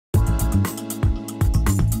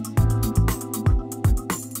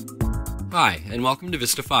Hi, and welcome to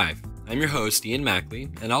Vista 5. I'm your host, Ian Mackley,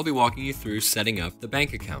 and I'll be walking you through setting up the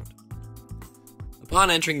bank account. Upon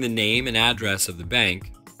entering the name and address of the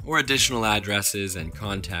bank, or additional addresses and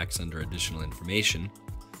contacts under additional information,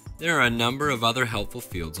 there are a number of other helpful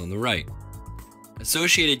fields on the right.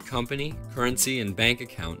 Associated company, currency, and bank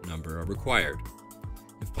account number are required.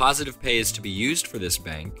 If positive pay is to be used for this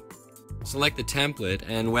bank, select the template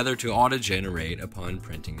and whether to auto-generate upon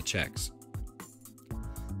printing the checks.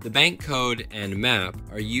 The bank code and map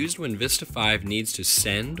are used when Vista 5 needs to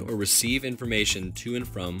send or receive information to and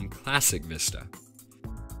from Classic Vista.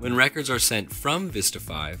 When records are sent from Vista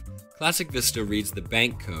 5, Classic Vista reads the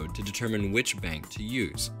bank code to determine which bank to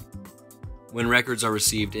use. When records are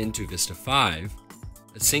received into Vista 5,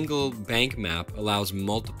 a single bank map allows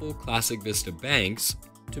multiple Classic Vista banks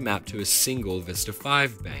to map to a single Vista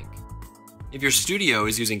 5 bank. If your studio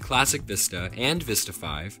is using Classic Vista and Vista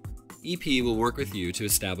 5, EP will work with you to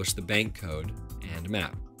establish the bank code and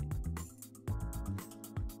map.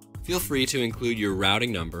 Feel free to include your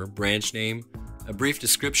routing number, branch name, a brief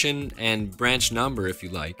description, and branch number if you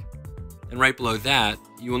like. And right below that,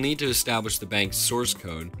 you will need to establish the bank's source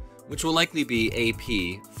code, which will likely be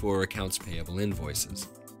AP for accounts payable invoices.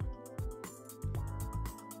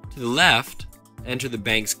 To the left, enter the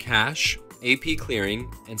bank's cash, AP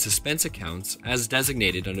clearing, and suspense accounts as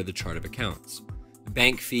designated under the chart of accounts.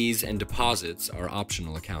 Bank fees and deposits are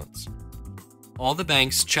optional accounts. All the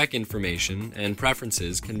bank's check information and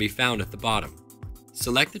preferences can be found at the bottom.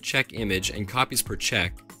 Select the check image and copies per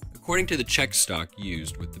check according to the check stock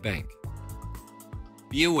used with the bank.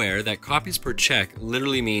 Be aware that copies per check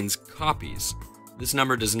literally means copies. This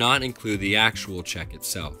number does not include the actual check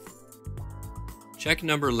itself. Check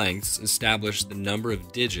number lengths establish the number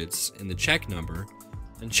of digits in the check number,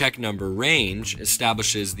 and check number range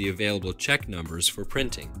establishes the available check numbers for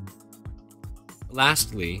printing.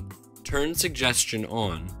 Lastly, turn suggestion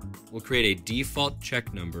on will create a default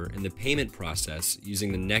check number in the payment process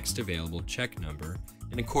using the next available check number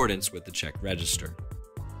in accordance with the check register.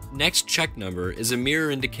 Next check number is a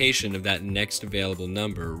mirror indication of that next available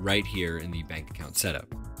number right here in the bank account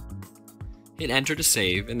setup. Hit enter to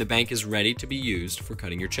save and the bank is ready to be used for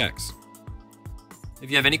cutting your checks. If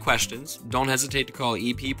you have any questions, don't hesitate to call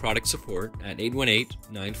EP Product Support at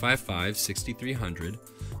 818-955-6300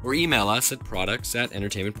 or email us at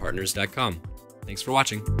products@entertainmentpartners.com. Thanks for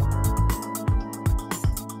watching.